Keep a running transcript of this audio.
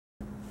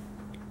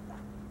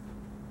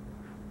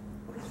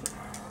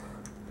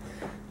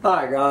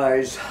Hi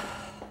guys.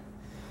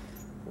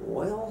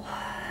 Well,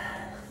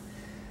 I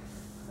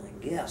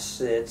guess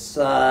it's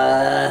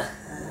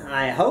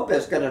I hope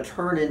it's going to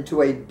turn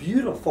into a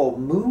beautiful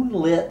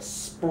moonlit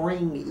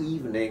spring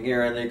evening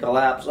here in the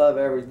collapse of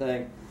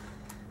everything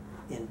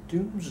in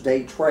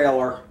Doomsday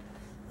Trailer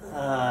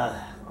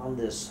on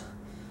this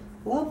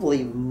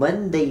lovely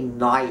Monday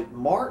night,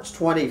 March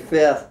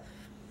 25th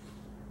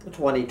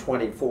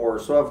 2024.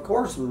 So of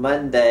course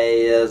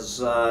Monday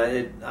is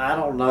I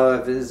don't know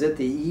if is it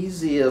the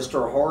easiest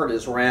or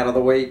hardest rant of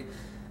the week,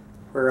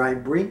 where I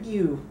bring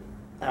you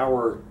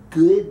our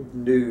Good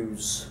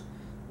News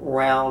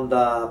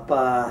Roundup,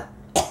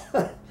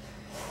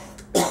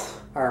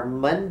 our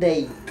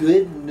Monday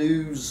Good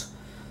News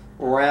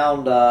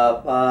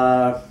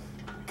Roundup.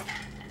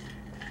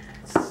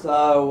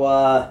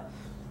 So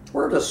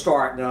where to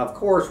start now? Of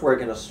course we're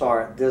going to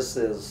start. This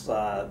is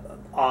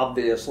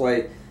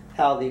obviously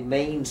how the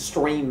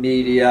mainstream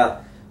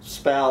media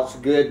spouts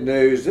good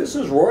news. This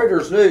is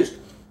Reuters News.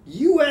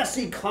 U.S.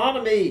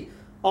 economy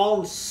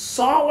on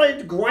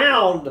solid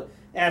ground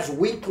as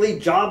weekly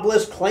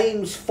jobless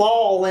claims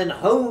fall and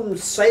home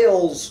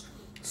sales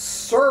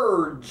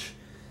surge.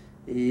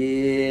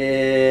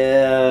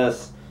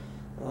 Yes.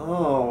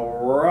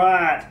 All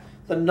right.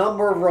 The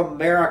number of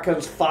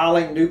Americans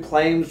filing new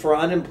claims for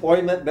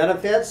unemployment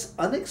benefits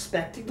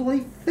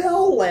unexpectedly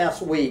fell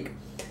last week,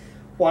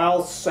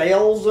 while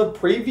sales of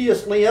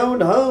previously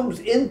owned homes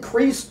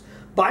increased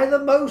by the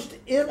most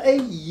in a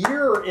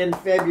year in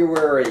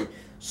February.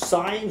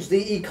 Signs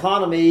the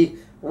economy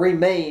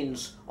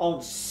remains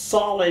on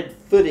solid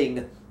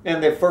footing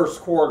in the first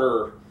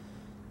quarter.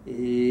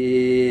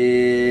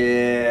 Yes.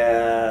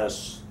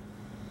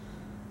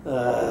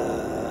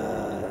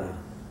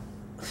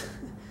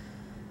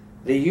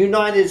 The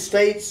United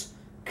States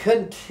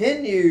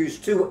continues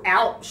to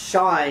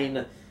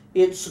outshine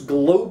its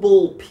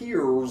global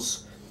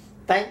peers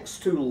thanks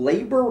to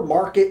labor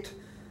market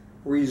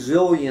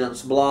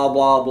resilience, blah,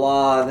 blah,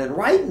 blah. And then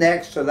right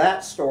next to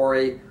that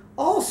story,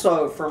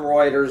 also from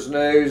Reuters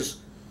News,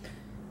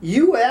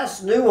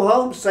 U.S. new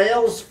home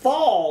sales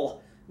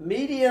fall,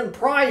 median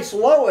price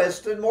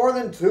lowest in more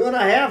than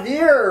 2.5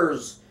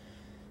 years.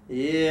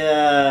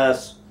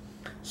 Yes.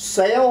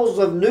 Sales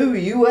of new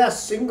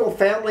U.S.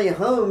 single-family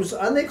homes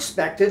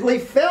unexpectedly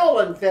fell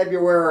in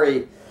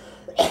February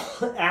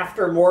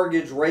after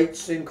mortgage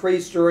rates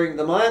increased during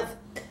the month,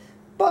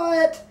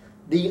 but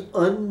the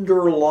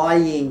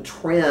underlying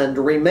trend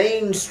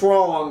remains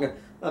strong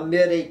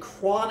amid a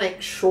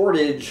chronic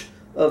shortage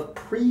of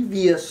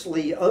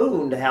previously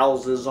owned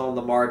houses on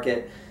the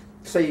market.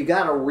 So you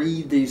got to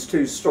read these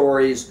two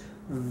stories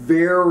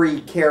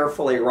very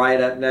carefully right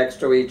up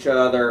next to each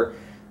other,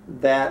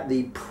 that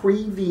the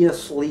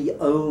previously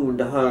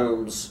owned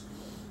homes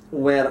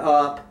went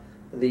up,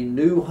 the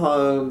new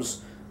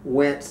homes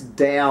went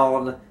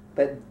down,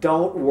 but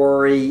don't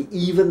worry,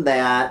 even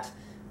that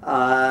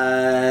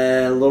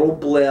little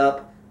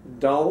blip,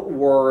 don't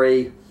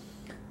worry,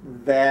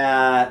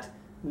 that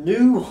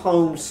new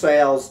home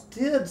sales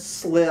did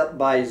slip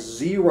by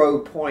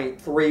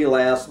 0.3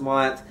 last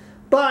month,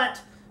 but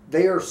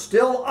they are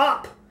still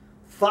up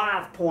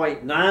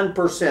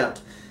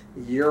 5.9%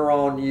 year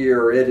on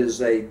year. It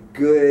is a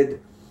good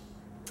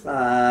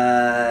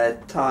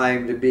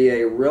time to be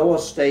a real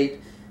estate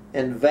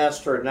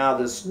investor. Now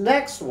this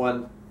next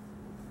one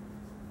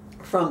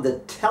from the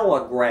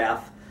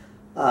Telegraph.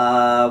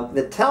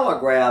 The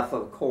Telegraph,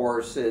 of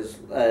course, is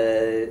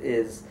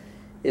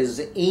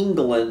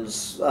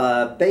England's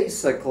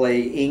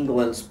basically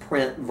England's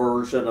print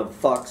version of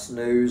Fox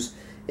News.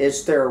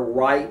 It's their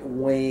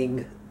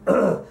right-wing,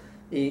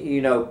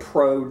 you know,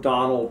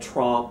 pro-Donald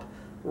Trump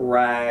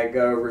rag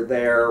over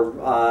there.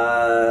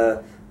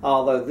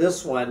 Although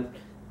this one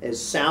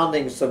is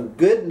sounding some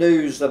good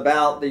news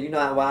about the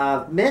United. Well,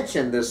 I've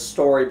mentioned this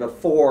story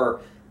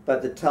before,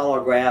 but the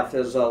Telegraph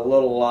is a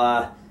little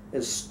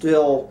is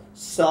still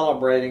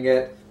celebrating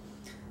it.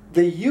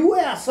 The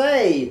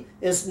USA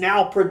is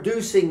now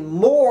producing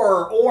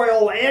more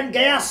oil and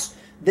gas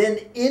than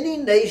any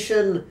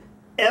nation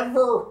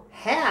ever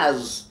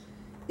has.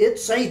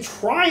 It's a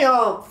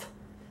triumph.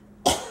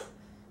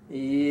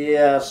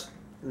 Yes,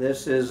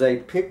 this is a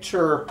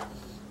picture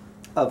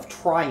of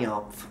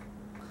triumph.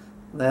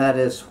 That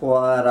is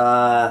what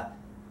a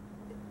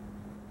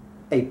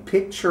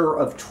picture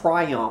of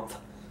triumph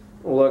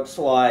looks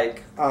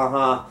like.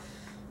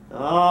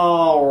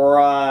 All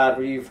right,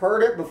 you've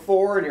heard it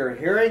before and you're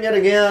hearing it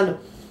again.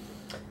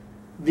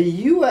 The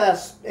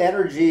U.S.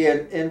 Energy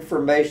and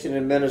Information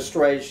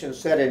Administration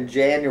said in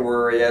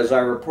January, as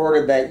I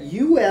reported, that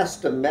U.S.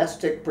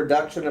 domestic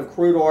production of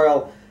crude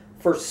oil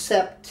for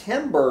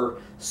September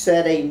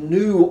set a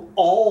new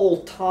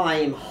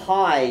all-time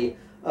high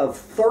of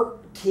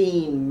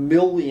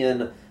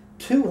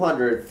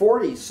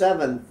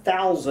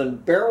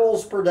 13,247,000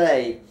 barrels per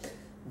day.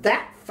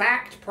 That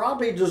fact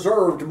probably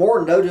deserved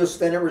more notice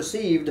than it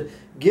received,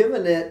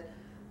 given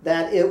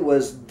that it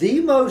was the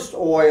most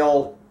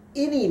oil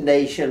any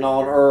nation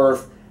on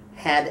earth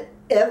had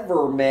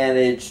ever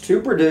managed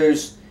to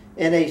produce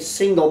in a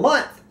single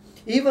month.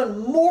 Even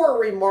more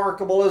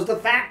remarkable is the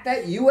fact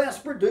that U.S.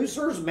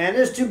 producers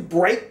managed to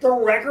break the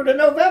record in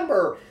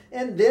November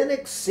and then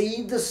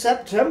exceed the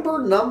September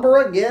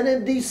number again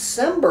in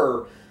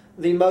December,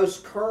 the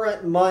most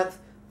current month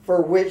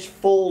for which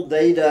full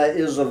data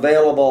is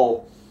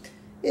available.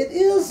 It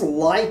is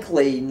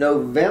likely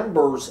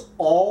November's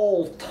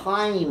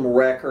all-time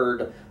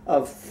record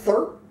of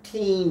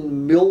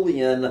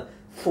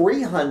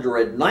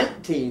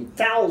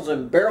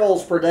 13,319,000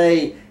 barrels per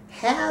day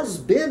has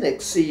been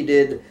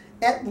exceeded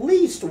at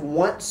least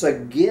once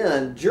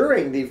again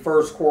during the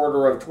first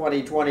quarter of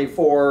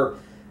 2024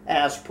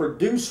 as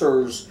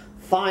producers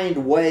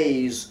find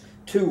ways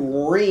to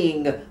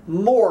wring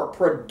more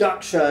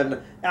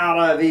production out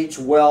of each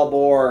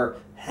wellbore.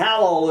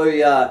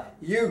 Hallelujah!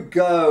 You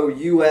go,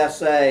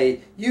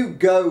 USA! You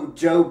go,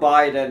 Joe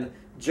Biden!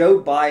 Joe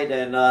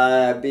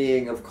Biden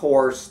being, of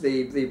course,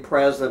 the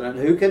president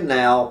who can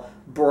now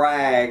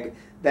brag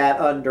that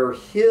under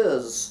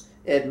his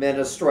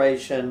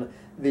administration,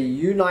 the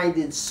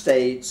United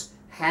States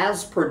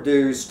has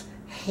produced,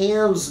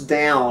 hands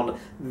down,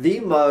 the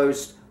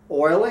most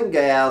oil and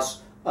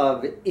gas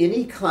of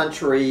any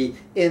country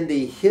in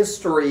the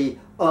history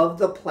of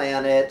the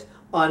planet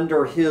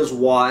under his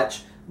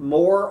watch.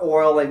 More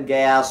oil and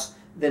gas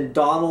than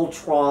Donald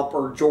Trump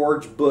or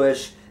George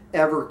Bush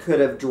ever could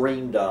have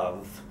dreamed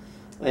of.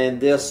 And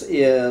this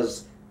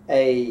is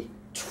a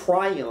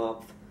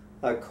triumph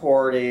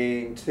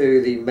according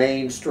to the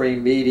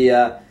mainstream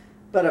media.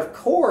 But of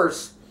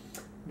course,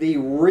 the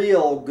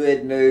real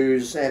good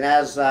news, and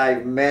as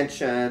I've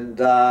mentioned,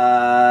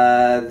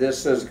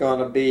 this is going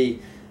to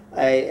be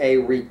a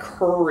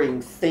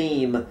recurring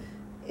theme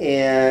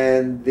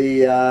in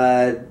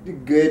the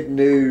Good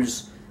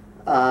News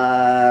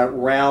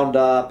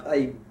Roundup,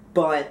 a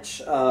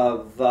bunch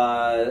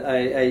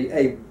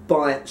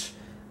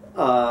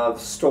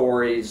of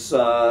stories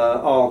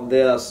on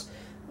this.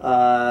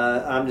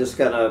 I'm just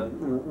going to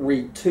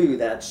read two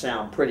that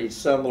sound pretty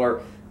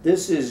similar.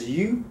 This is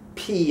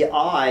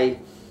UPI,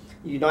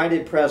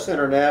 United Press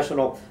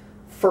International.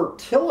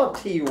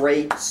 Fertility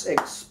rates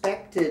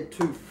expected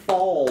to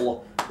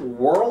fall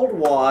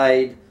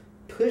worldwide,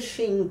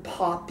 pushing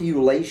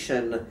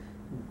population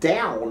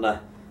down.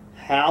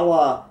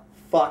 Hallelujah.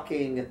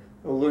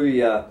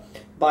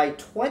 By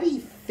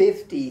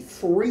 2050,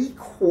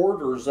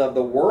 3/4 of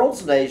the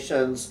world's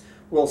nations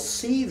will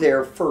see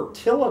their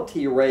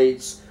fertility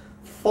rates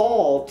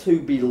fall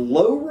to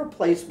below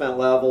replacement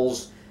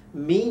levels,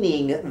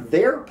 meaning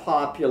their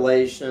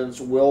populations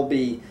will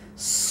be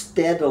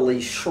steadily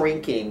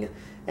shrinking.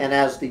 And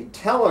as the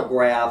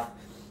Telegraph,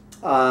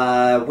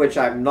 which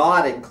I'm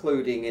not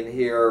including in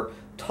here,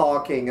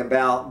 talking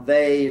about,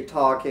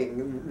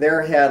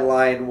 their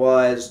headline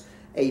was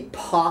a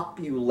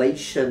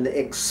population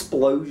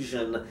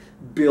explosion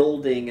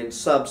building in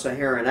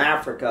sub-Saharan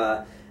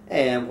Africa.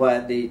 And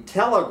what the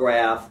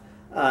Telegraph,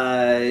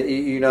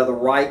 you know, the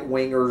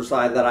right-wingers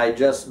that I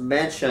just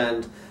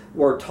mentioned,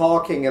 were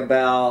talking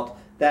about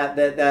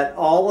that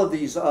all of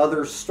these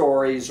other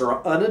stories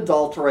are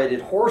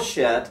unadulterated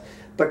horseshit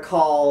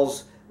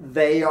because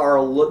they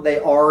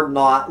are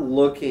not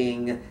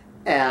looking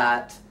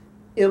at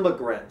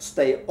immigrants.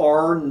 They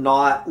are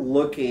not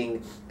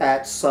looking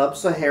at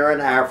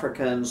sub-Saharan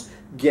Africans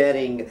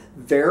getting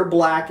their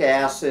black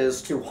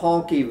asses to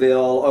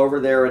Honkyville over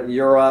there in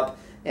Europe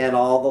and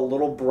all the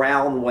little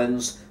brown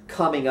ones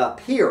coming up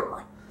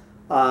here.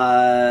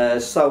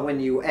 So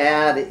when you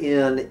add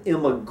in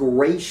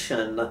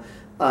immigration,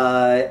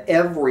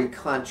 every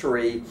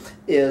country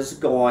is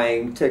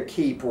going to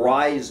keep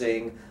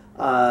rising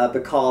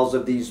because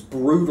of these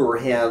brooder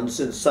hens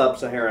in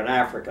sub-Saharan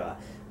Africa.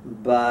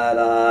 But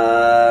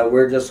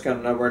we're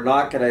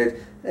not gonna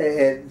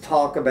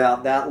talk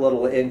about that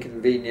little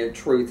inconvenient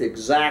truth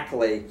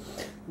exactly.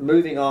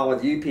 Moving on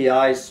with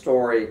UPI's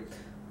story.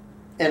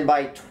 And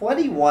by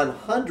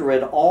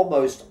 2100,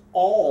 almost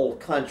all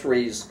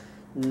countries,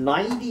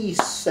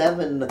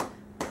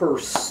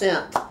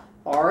 97%,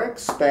 are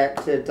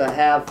expected to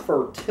have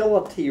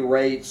fertility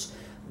rates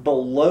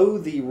below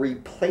the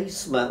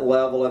replacement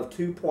level of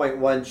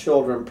 2.1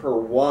 children per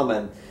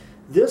woman.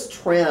 This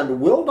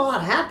trend will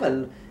not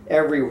happen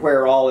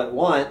everywhere all at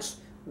once.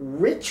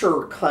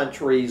 Richer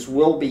countries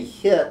will be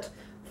hit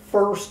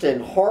first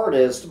and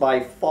hardest by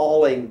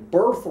falling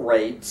birth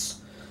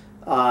rates,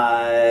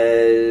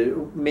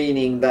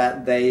 meaning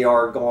that they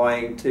are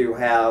going to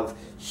have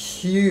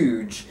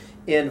huge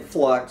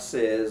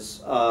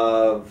influxes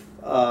of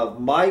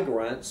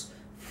migrants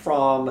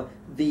from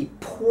the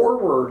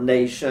poorer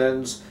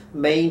nations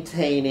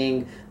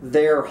maintaining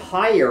their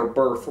higher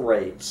birth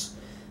rates.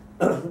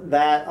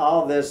 That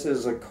all this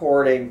is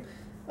according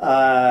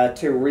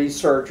to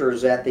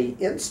researchers at the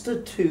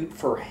Institute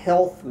for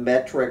Health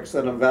Metrics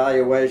and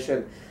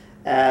Evaluation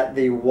at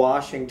the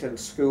Washington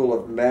School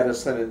of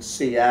Medicine in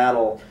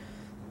Seattle.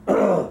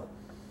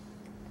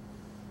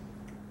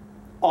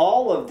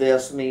 All of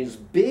this means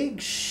big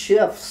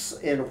shifts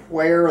in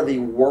where the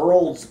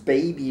world's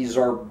babies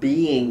are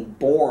being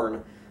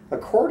born.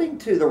 According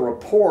to the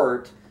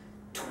report,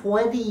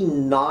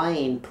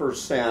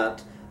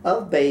 29%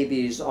 of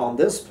babies on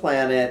this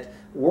planet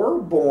were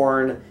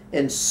born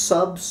in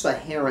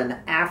sub-Saharan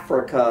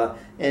Africa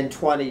in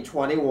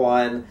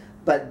 2021,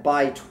 but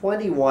by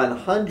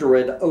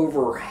 2100,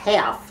 over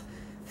half,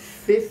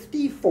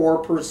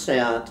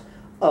 54%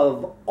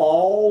 of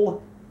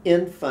all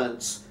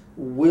infants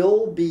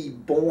will be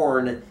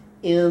born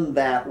in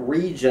that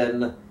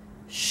region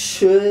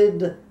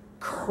should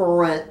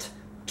current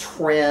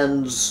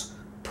trends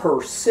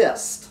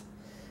persist.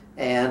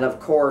 And of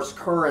course,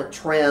 current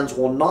trends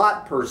will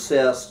not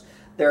persist.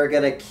 They're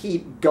going to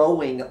keep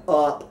going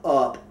up,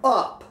 up,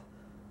 up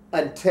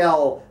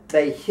until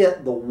they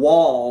hit the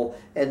wall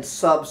in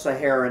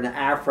sub-Saharan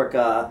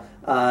Africa,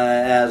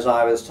 as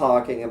I was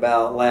talking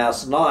about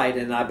last night,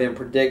 and I've been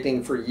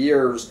predicting for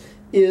years,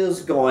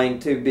 is going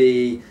to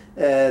be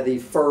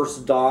the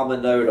first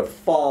domino to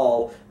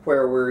fall,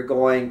 where we're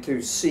going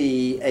to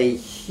see a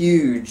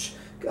huge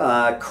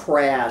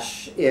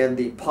crash in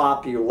the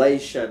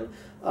population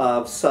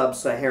of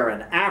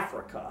sub-Saharan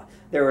Africa.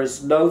 There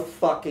is no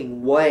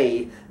fucking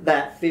way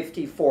that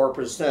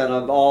 54%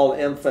 of all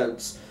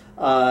infants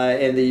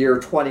in the year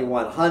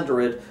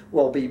 2100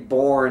 will be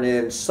born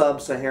in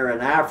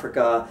sub-Saharan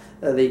Africa.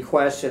 The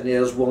question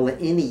is, will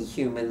any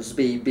humans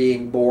be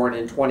being born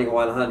in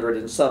 2100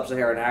 in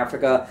sub-Saharan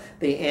Africa?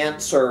 The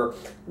answer,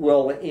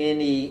 will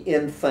any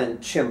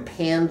infant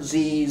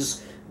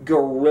chimpanzees,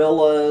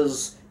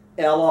 gorillas,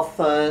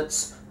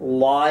 elephants,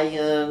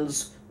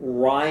 lions,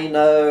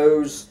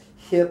 rhinos,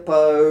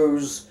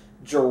 hippos,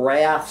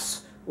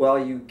 giraffes?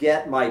 Well, you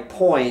get my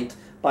point.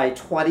 By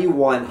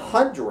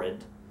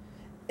 2100,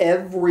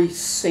 every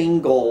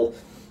single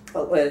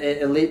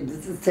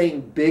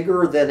thing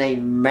bigger than a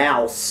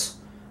mouse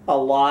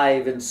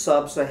alive in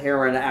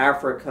sub-Saharan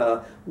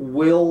Africa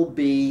will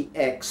be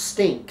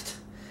extinct.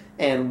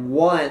 And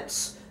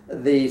once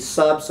the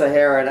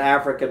sub-Saharan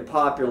African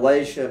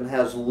population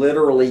has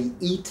literally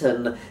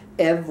eaten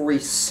every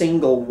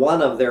single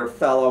one of their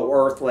fellow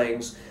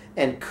Earthlings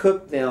and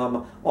cooked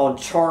them on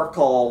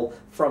charcoal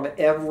from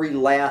every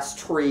last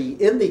tree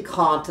in the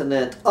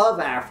continent of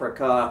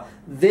Africa,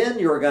 then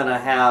you're going to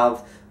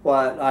have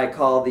what I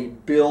call the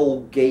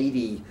Bill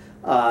Gatey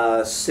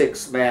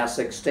sixth mass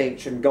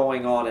extinction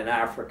going on in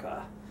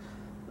Africa.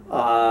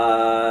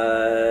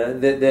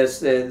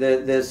 This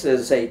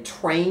is a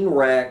train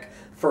wreck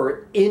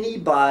for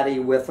anybody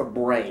with a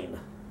brain.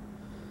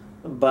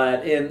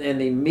 But in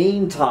the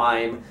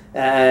meantime,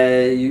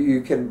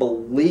 you can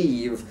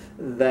believe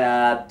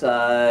that,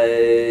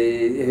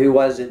 who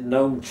was it,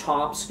 Noam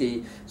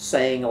Chomsky,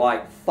 saying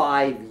like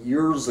 5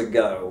 years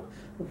ago,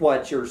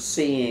 what you're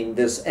seeing,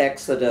 this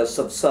exodus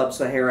of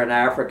sub-Saharan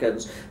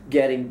Africans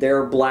getting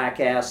their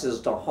black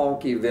asses to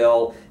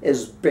Honkieville,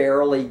 is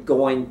barely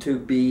going to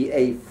be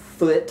a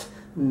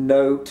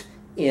footnote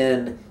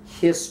in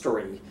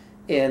history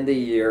in the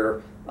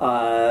year,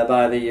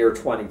 by the year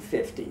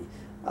 2050.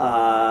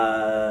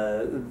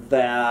 That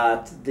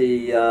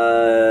the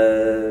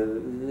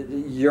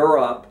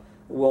Europe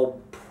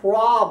will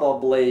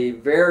probably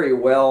very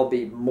well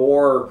be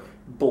more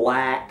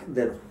black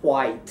than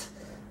white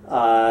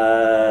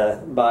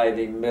by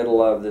the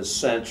middle of this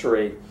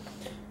century.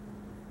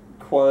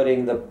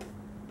 Quoting the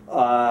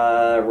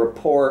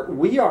report,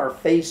 "We are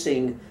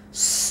facing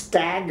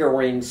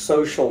staggering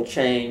social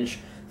change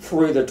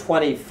through the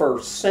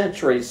 21st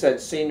century,"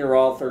 said senior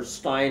author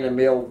Stein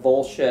Emil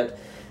Volschet.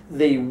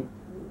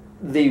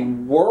 The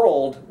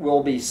world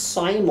will be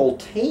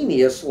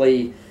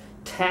simultaneously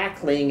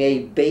tackling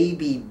a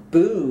baby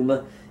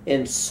boom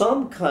in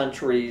some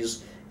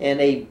countries and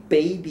a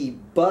baby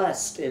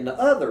bust in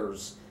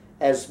others,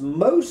 as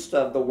most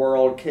of the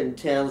world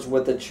contends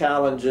with the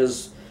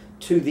challenges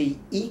to the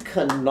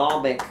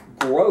economic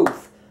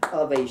growth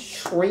of a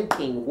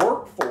shrinking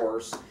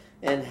workforce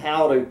and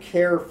how to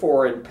care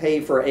for and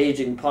pay for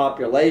aging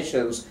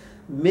populations.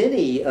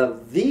 Many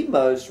of the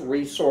most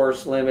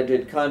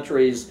resource-limited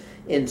countries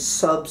in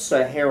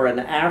sub-Saharan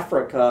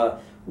Africa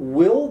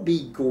will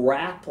be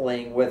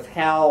grappling with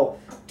how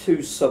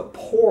to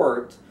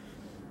support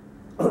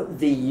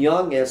the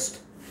youngest,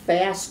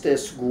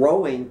 fastest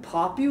growing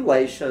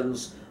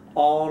populations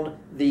on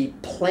the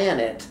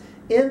planet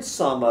in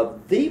some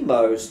of the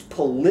most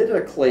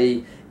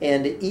politically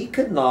and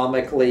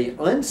economically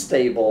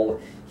unstable,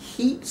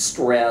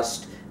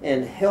 heat-stressed,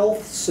 and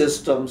health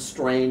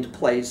system-strained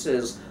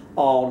places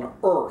on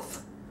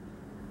Earth.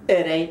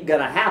 It ain't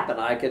gonna happen.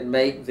 I can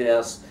make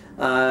this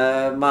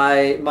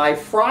my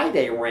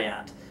Friday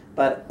rant,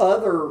 but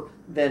other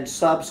than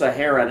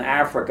sub-Saharan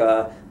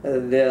Africa,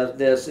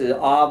 this is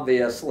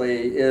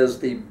obviously is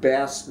the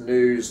best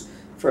news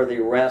for the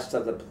rest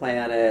of the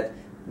planet.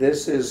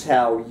 This is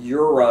how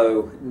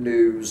Euro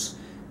news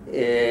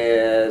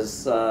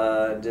is.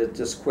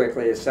 Just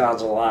quickly, it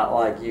sounds a lot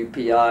like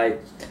UPI.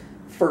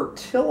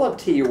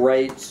 Fertility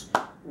rates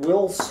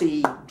will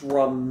see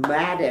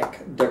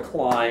dramatic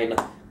decline,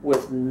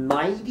 with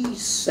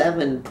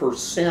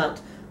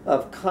 97%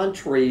 of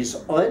countries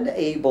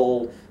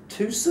unable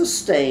to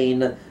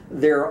sustain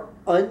their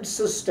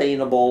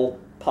unsustainable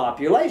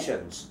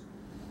populations.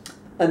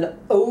 An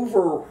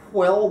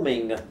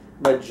overwhelming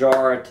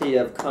majority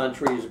of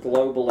countries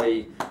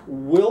globally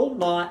will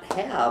not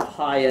have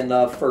high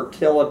enough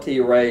fertility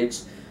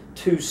rates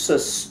to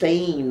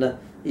sustain,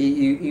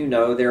 you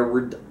know,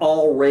 they're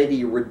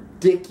already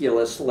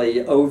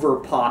ridiculously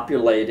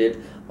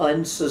overpopulated,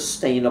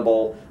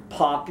 unsustainable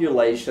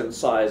population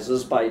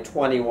sizes by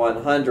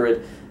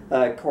 2100,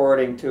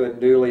 according to a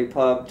newly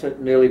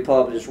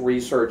published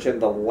research in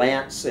The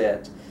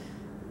Lancet.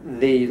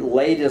 The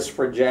latest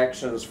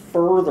projections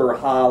further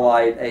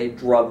highlight a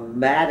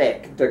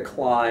dramatic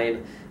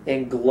decline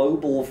in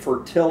global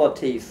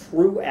fertility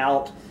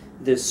throughout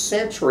this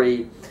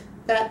century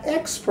that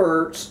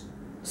experts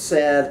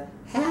said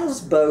has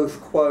both,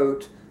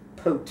 quote,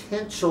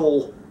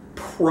 potential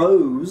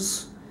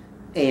pros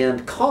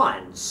and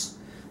cons.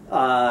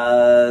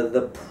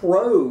 The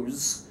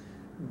pros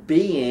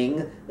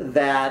being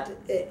that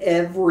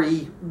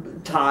every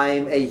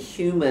time a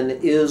human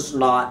is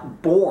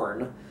not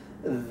born,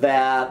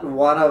 that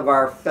one of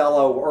our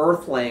fellow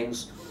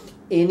Earthlings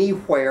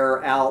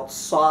anywhere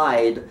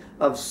outside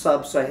of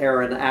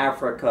sub-Saharan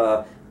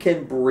Africa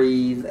can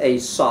breathe a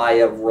sigh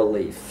of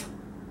relief.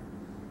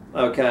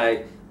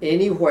 Okay,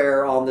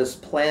 anywhere on this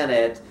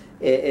planet,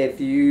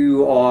 if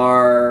you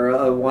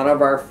are one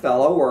of our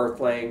fellow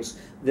Earthlings,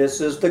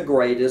 this is the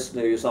greatest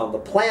news on the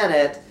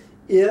planet.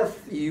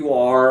 If you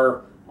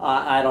are,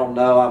 I don't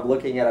know, I'm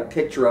looking at a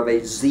picture of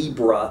a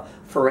zebra,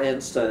 for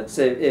instance.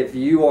 If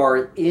you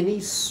are any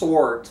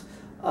sort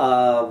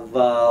of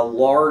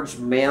large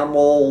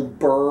mammal,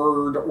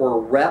 bird, or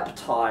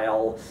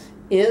reptile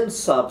in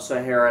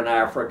sub-Saharan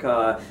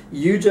Africa,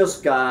 you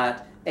just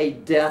got a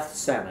death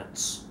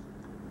sentence.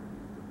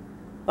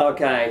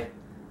 Okay,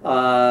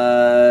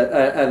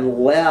 unless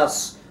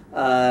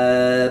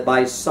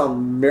by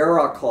some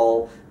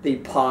miracle the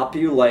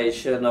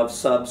population of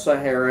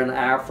sub-Saharan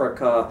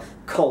Africa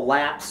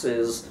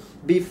collapses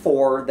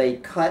before they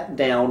cut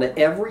down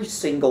every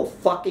single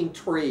fucking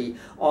tree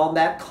on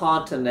that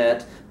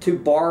continent to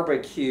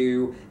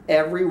barbecue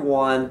every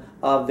one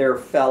of their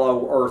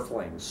fellow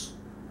Earthlings.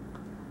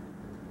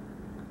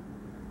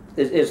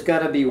 It's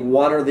going to be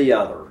one or the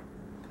other.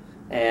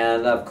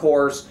 And of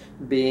course,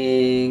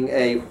 being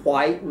a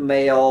white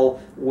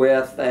male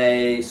with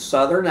a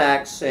southern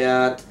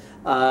accent,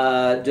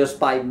 just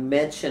by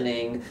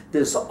mentioning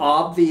this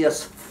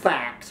obvious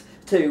fact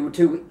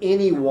to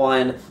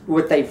anyone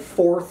with a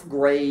 4th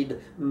grade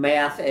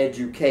math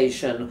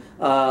education,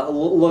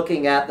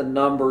 looking at the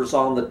numbers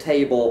on the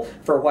table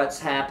for what's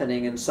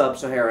happening in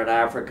sub-Saharan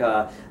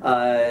Africa,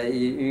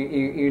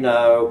 you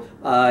know,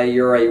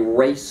 you're a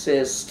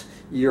racist,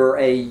 you're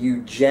a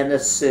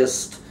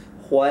eugenicist,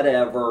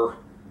 whatever.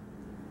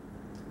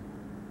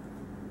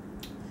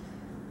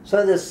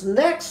 So this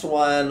next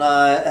one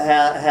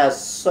has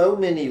so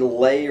many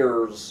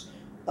layers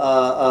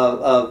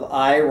of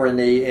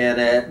irony in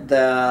it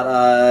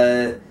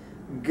that,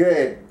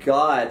 good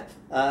God,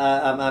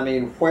 I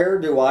mean, where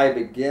do I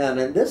begin?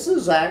 And this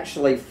is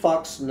actually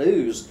Fox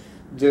News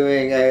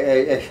doing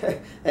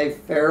a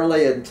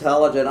fairly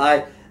intelligent,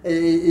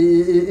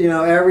 you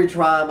know, every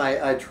time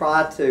I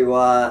try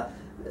to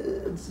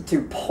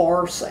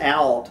parse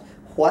out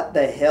what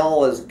the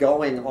hell is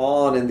going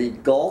on in the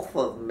Gulf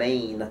of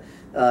Maine.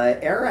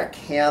 Eric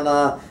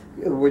Hanna,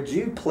 would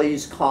you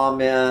please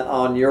comment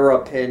on your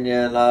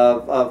opinion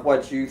of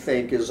what you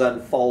think is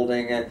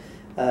unfolding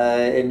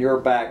in your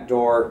back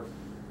door?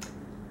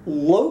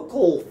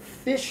 Local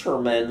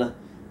fishermen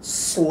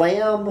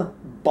slam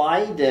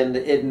Biden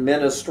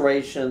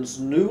administration's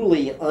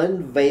newly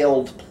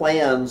unveiled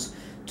plans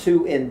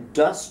to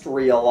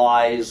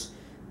industrialize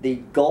the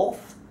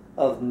Gulf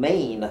of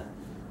Maine.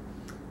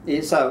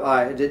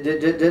 So,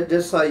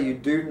 just so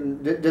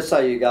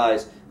you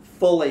guys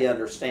fully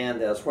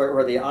understand this,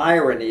 where the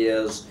irony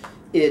is,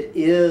 it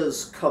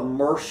is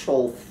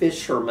commercial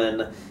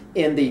fishermen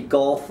in the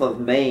Gulf of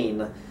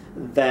Maine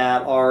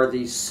that are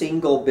the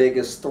single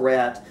biggest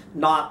threat,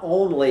 not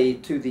only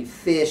to the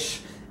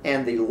fish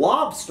and the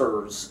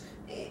lobsters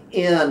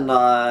in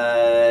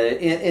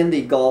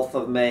the Gulf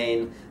of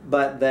Maine,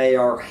 but they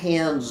are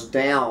hands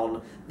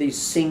down the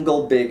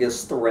single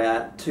biggest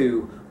threat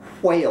to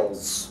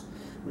whales.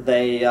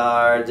 They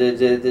are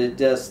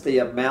just the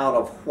amount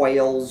of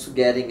whales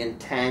getting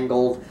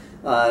entangled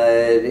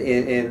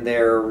in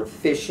their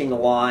fishing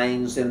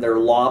lines, in their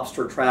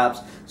lobster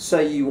traps.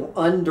 So you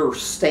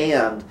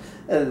understand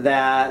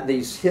that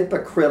these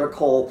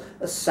hypocritical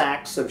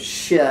sacks of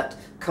shit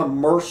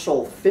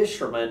commercial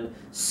fishermen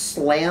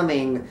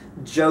slamming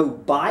Joe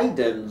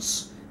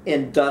Biden's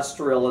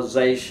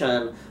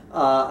industrialization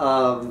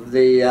of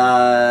the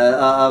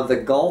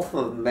Gulf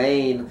of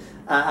Maine.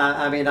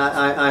 I mean,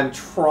 I'm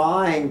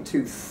trying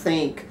to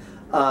think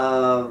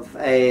of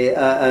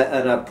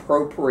an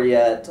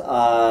appropriate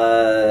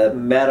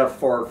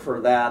metaphor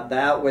for that.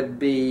 That would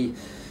be,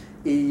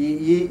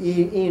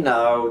 you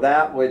know,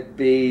 that would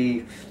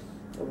be,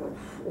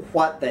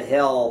 what the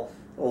hell,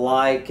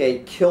 like a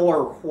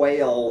killer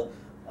whale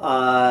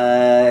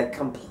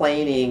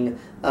complaining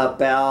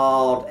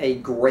about a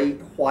great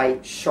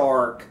white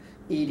shark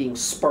eating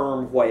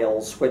sperm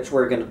whales, which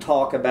we're going to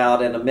talk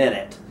about in a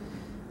minute.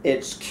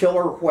 it's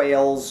killer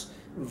whales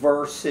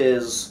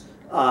versus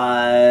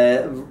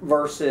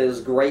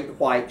great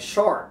white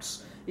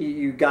sharks.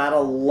 You gotta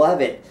love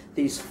it.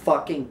 These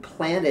fucking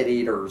planet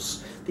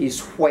eaters,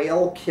 these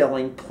whale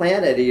killing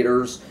planet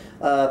eaters,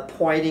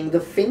 pointing the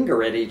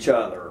finger at each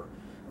other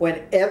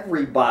when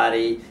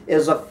everybody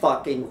is a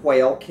fucking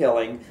whale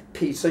killing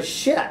piece of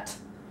shit.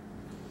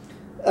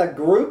 A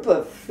group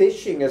of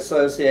fishing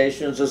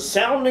associations is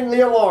sounding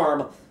the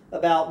alarm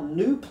about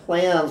new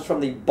plans from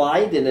the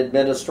Biden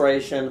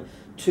administration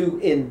to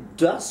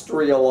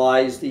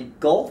industrialize the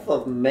Gulf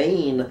of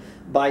Maine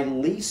by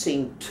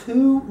leasing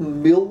 2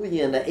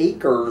 million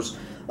acres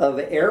of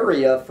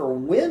area for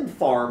wind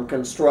farm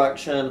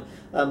construction,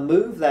 a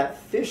move that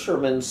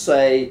fishermen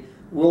say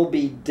will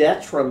be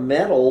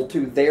detrimental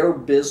to their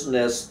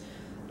business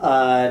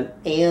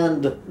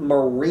and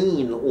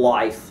marine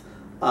life.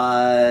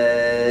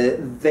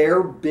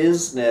 Their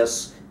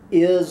business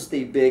is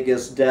the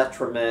biggest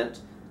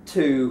detriment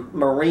to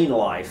marine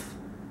life.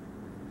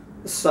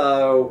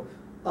 So,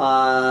 who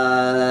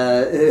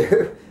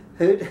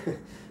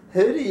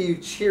do you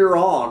cheer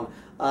on?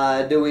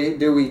 Do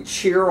we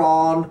cheer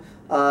on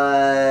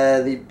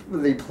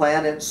the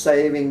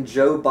planet-saving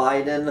Joe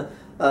Biden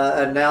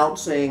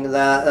announcing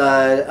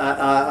that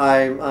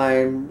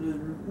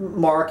I'm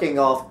marking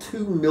off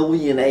 2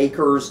 million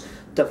acres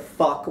to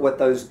fuck with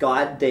those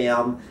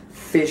goddamn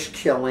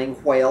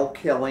fish-killing,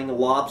 whale-killing,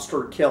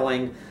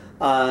 lobster-killing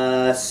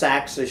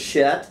sacks of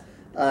shit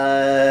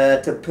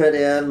to put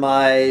in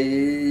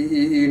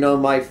my,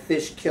 my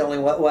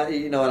fish-killing, what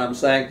you know what I'm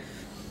saying?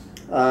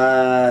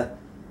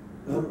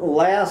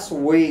 Last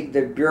week,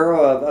 the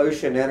Bureau of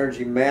Ocean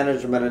Energy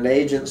Management, an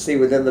agency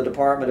within the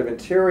Department of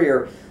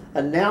Interior,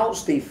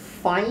 announced the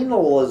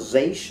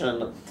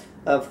finalization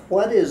of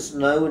what is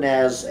known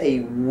as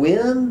a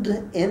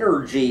wind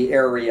energy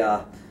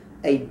area,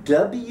 a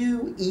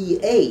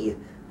WEA,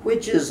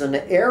 which is an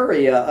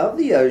area of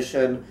the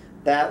ocean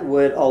that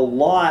would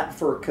allot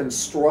for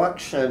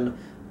construction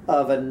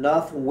of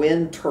enough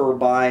wind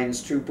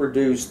turbines to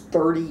produce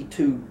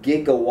 32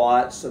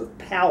 gigawatts of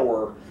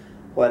power,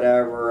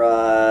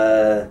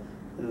 whatever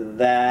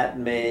that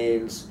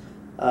means.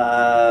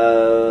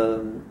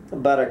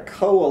 But a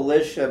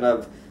coalition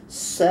of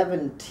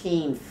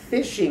 17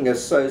 fishing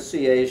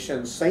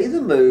associations say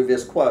the move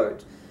is,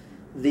 quote,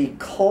 the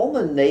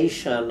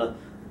culmination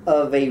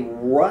of a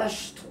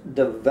rushed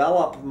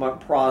development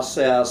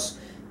process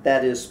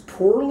that is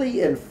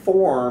poorly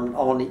informed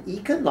on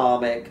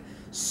economic,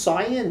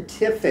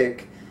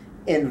 scientific,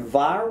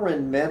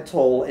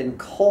 environmental, and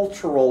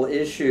cultural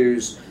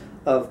issues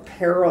of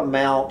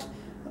paramount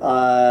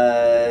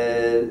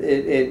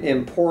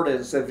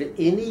importance. If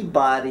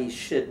anybody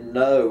should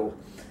know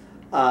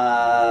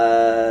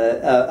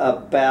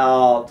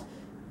about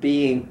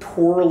being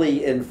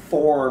poorly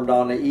informed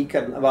on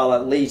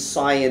at least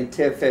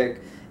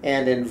scientific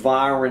and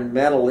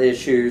environmental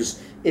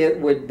issues, it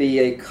would be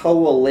a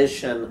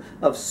coalition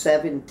of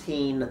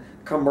 17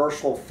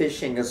 commercial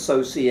fishing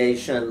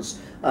associations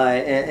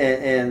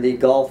in the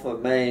Gulf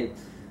of Maine.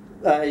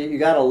 You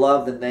gotta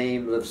love the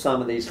names of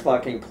some of these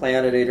fucking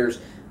planet eaters.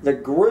 The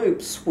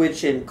groups,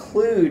 which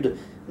include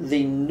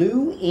the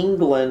New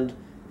England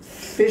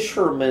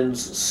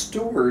Fishermen's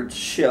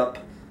Stewardship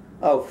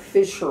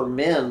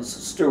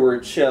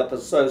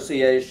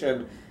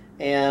Association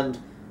and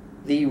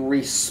the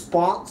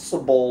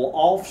Responsible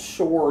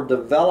Offshore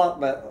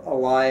Development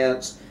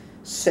Alliance,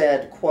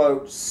 said,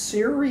 quote,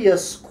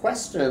 serious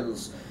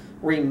questions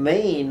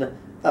remain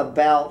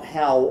about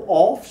how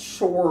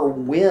offshore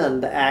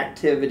wind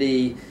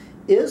activity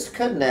is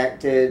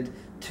connected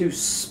to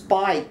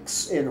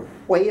spikes in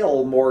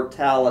whale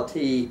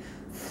mortality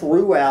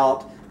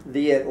throughout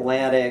the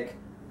Atlantic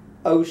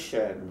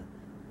Ocean.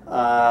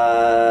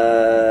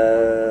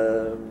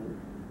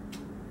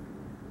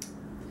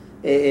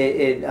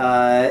 Anyway,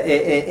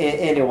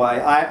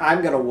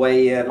 I'm going to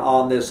weigh in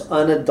on this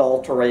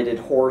unadulterated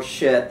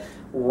horseshit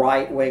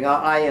right wing.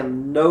 I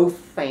am no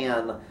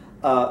fan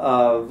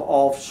of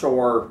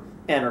offshore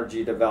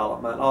energy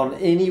development on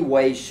any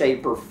way,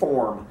 shape, or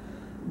form.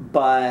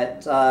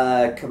 But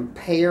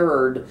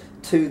compared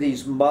to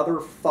these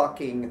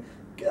motherfucking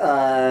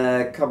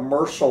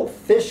commercial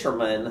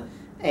fishermen,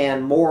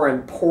 and more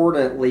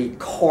importantly,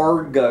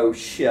 cargo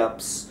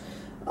ships,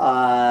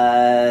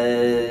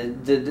 the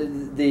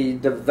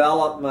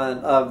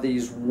development of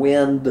these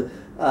wind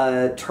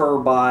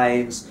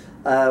turbines,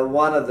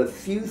 one of the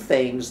few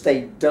things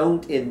they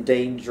don't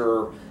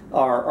endanger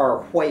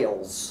are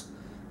whales.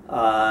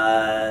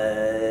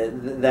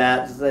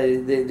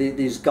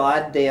 These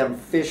goddamn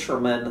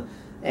fishermen,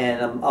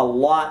 and a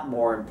lot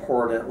more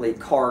importantly,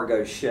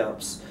 cargo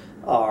ships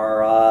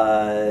are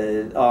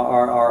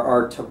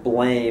to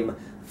blame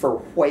for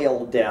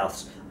whale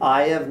deaths.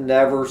 I have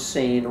never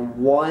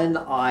seen one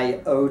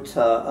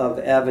iota of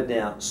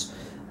evidence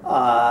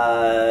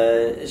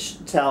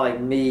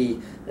telling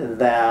me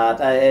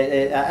that.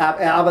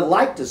 I would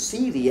like to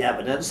see the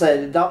evidence.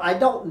 I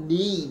don't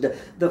need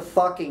the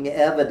fucking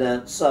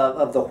evidence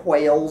of the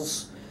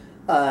whales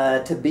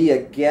to be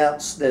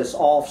against this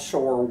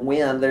offshore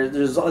wind.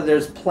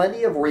 There's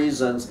plenty of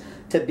reasons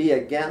to be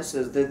against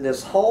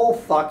this whole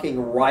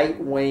fucking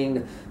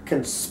right-wing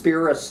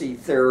conspiracy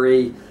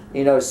theory.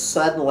 You know,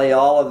 suddenly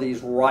all of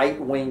these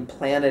right-wing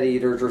planet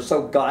eaters are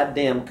so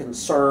goddamn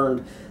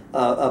concerned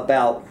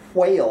about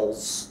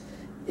whales.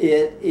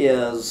 It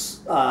is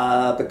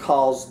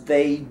because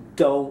they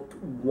don't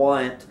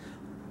want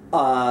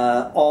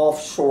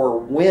offshore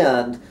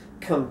wind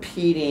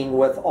competing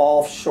with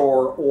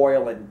offshore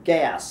oil and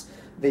gas.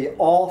 The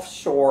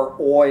offshore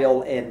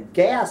oil and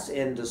gas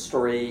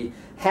industry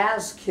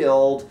has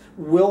killed,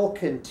 will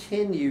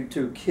continue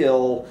to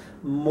kill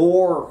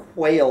more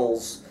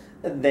whales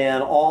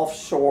than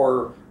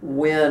offshore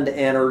wind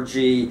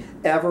energy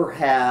ever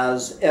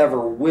has,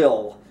 ever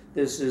will.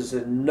 This is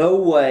in no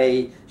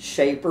way,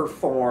 shape, or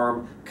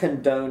form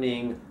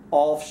condoning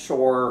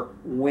offshore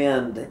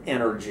wind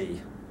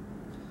energy.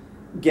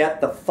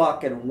 Get the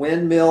fucking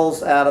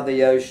windmills out of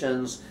the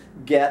oceans.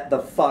 Get the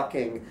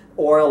fucking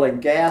oil and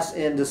gas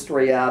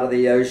industry out of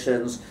the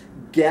oceans.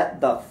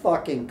 Get the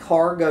fucking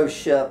cargo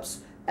ships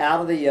out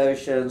of the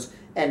oceans.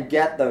 And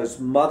get those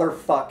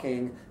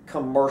motherfucking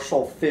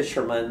commercial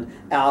fishermen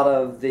out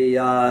of the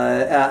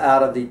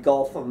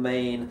Gulf of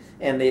Maine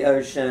and the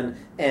ocean,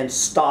 and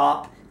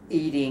stop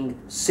eating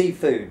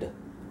seafood.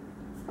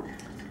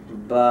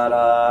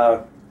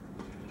 But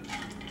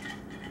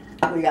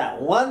we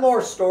got one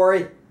more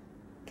story.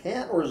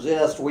 Can't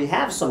resist. We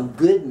have some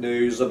good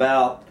news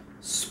about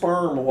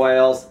sperm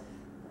whales.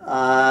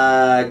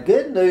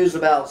 Good news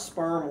about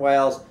sperm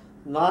whales.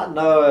 Not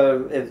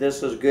know if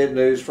this is good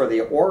news for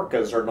the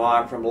orcas or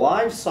not. From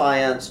Live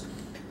Science,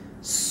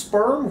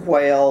 sperm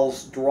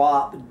whales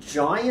drop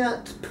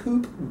giant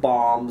poop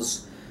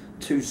bombs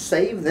to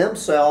save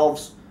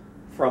themselves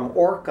from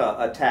orca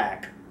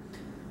attack.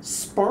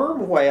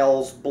 Sperm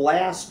whales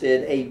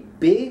blasted a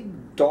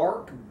big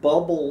dark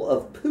bubble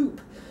of poop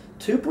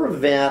to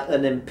prevent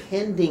an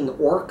impending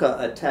orca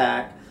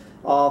attack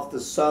off the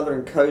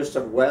southern coast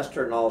of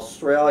Western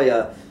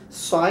Australia.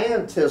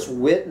 Scientists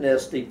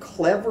witnessed the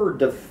clever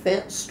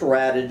defense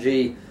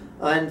strategy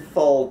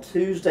unfold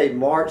Tuesday,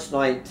 March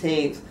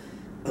 19th,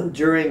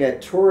 during a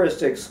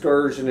tourist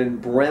excursion in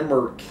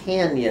Bremer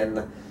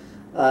Canyon.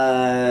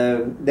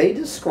 They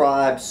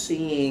described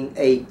seeing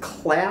a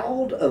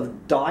cloud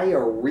of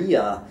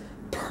diarrhea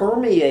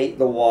permeate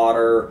the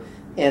water,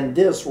 and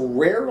this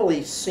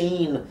rarely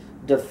seen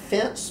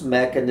defense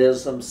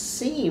mechanism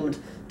seemed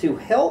to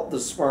help the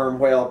sperm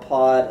whale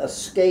pod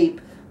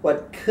escape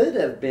what could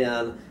have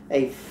been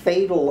a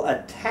fatal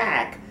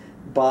attack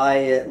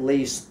by at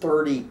least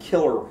 30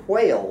 killer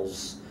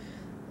whales.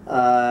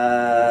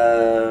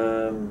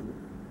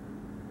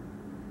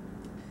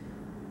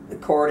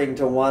 According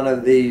to one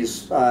of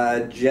these,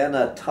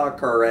 Jenna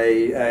Tucker,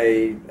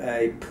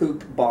 a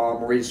poop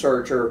bomb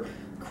researcher,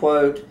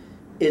 quote,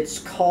 "It's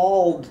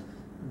called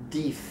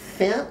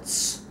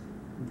defense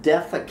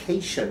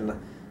defecation."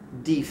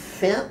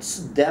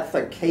 Defense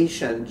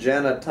defecation.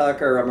 Jenna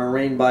Tucker, a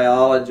marine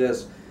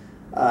biologist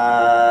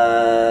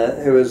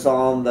who was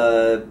on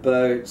the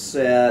boat,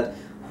 said,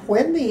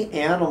 when the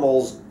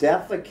animals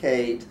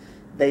defecate,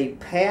 they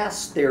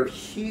pass their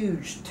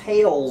huge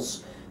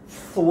tails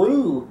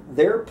through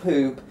their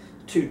poop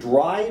to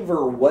drive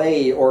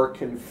away or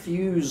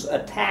confuse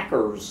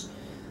attackers.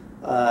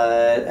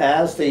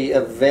 As the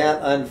event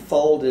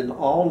unfolded,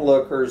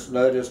 onlookers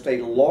noticed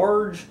a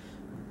large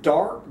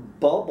dark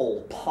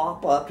bubble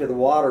pop up to the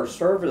water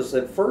surface.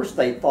 At first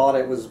they thought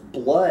it was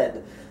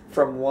blood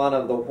from one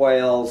of the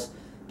whales,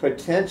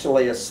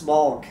 potentially a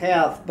small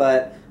calf,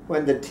 but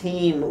when the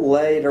team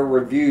later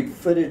reviewed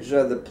footage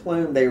of the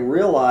plume, they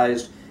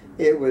realized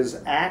it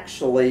was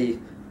actually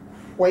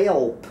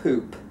whale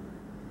poop.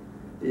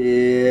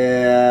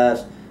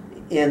 Yes.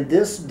 In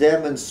this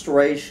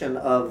demonstration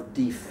of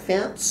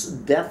defense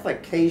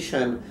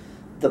defecation,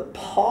 the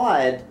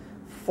pod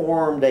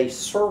formed a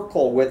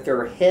circle with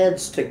their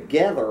heads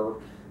together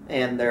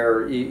and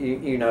their,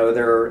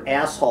 their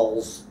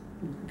assholes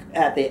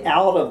at the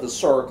out of the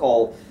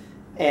circle,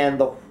 and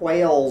the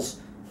whales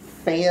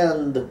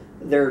fanned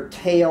their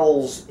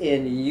tails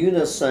in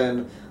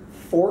unison,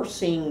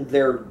 forcing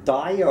their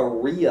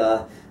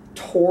diarrhea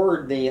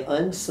toward the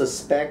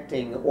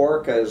unsuspecting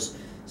orcas,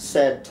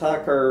 said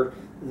Tucker.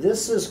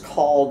 This is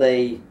called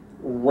a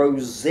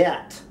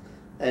rosette,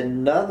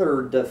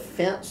 another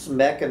defense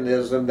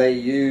mechanism they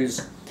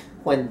use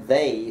when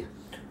they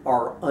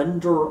are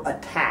under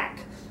attack.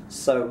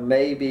 So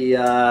maybe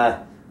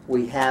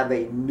we have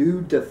a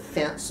new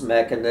defense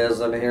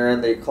mechanism here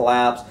in the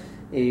collapse.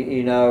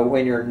 You know,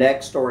 when your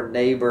next door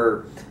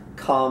neighbor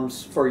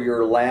comes for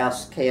your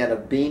last can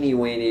of Beanie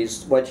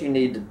Weenies, what you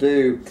need to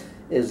do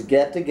is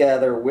get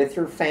together with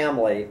your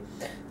family.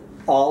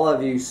 All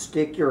of you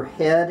stick your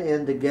head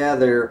in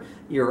together,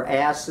 your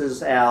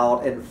asses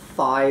out, and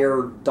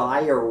fire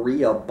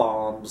diarrhea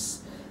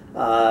bombs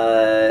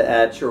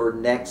at your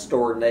next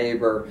door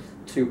neighbor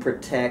to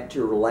protect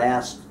your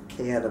last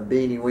can of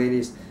Beanie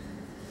Weenies.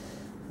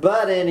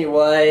 But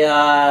anyway,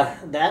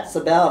 that's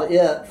about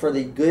it for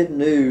the good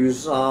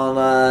news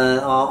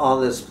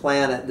on this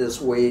planet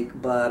this week.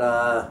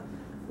 But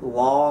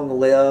long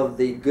live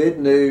the good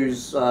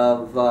news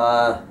of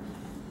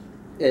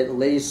at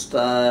least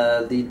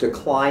the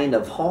decline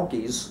of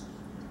honkies.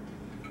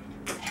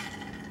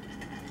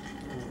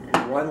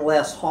 One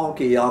less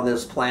honky on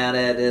this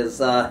planet is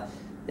a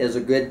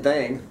good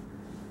thing.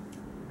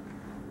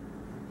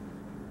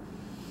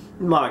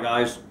 Bye,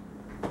 guys.